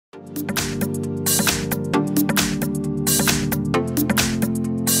Here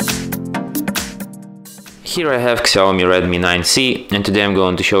I have XIAOMI Redmi 9C, and today I'm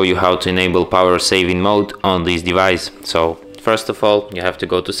going to show you how to enable power saving mode on this device. So first of all, you have to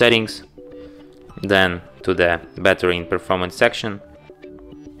go to settings, then to the battery and performance section,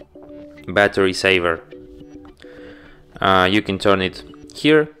 battery saver. You can turn it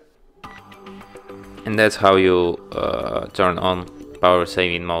here, and that's how you turn on power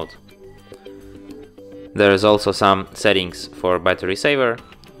saving mode. There is also some settings for battery saver.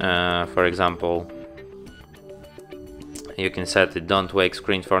 For example, you can set it don't wake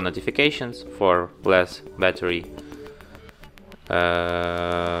screen for notifications for less battery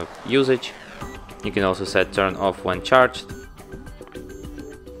usage. You can also set turn off when charged,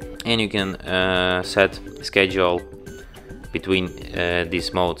 and you can set schedule between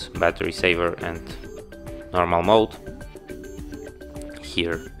these modes, battery saver and normal mode,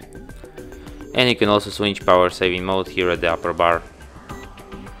 here. And you can also switch power saving mode here at the upper bar.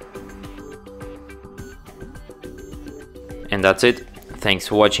 And that's it. Thanks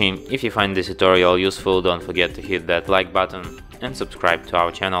for watching. If you find this tutorial useful, don't forget to hit that like button and subscribe to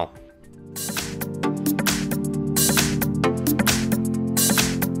our channel.